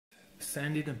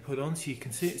sanded and put on, so you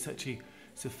can see it's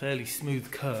a fairly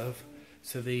smooth curve.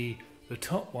 So the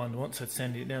top one, once I'd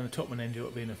sanded it down, the top one ended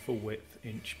up being a full width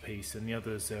inch piece, and the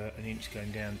others are an inch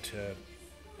going down to,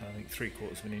 I think,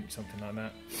 3/4 of an inch, something like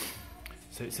that.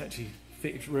 So it's actually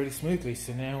fitted really smoothly.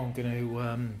 So now I'm going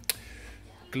to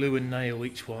glue and nail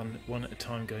each one at a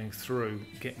time, going through,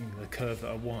 getting the curve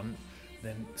that I want,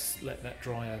 then let that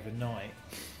dry overnight.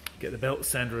 Get the belt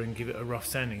sander and give it a rough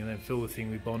sanding, and then fill the thing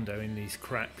with Bondo in these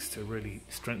cracks to really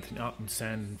strengthen it up and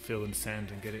sand and fill and sand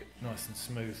and get it nice and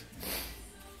smooth.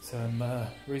 So I'm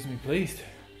reasonably pleased.